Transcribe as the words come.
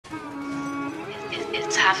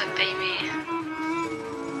It's Havoc, baby.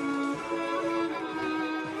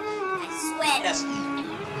 I swear. Yes.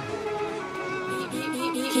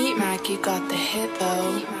 Heat Mac, you got the hit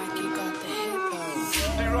though.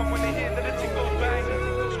 They run when they hear that the thing goes bang.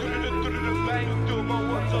 Bang. Do my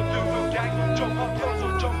ones or do a gang. Jump up, close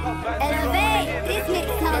or jump up, bang. Elevate, this mix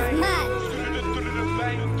sounds mad.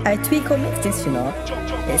 A Tweako mix this, you know.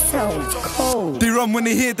 It sounds cold. They run when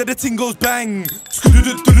they hear that the ting goes bang.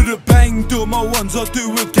 Bang. Do my ones or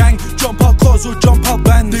do a gang. Jump up cars or jump up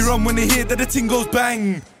bands. They run when they hear that the ting goes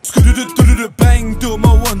bang. Bang. Do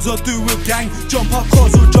my ones or do a gang. Jump up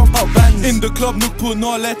cars or jump up bands. In the club, nuk på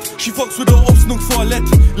nalet. She fucks with the ops, nuk farlet.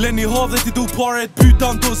 Lenny havet i do paret.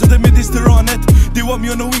 Putan doser det med disteranet. They want me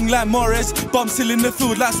on the wing like Morris. But I'm still in the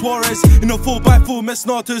field like Suarez. In a 4x4 med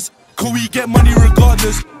snatus. Can we get money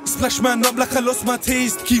regardless? Splash man up like I lost my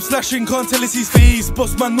taste. Keep slashing, can't tell it's his face.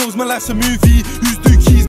 Boss man knows my life's a movie. Who's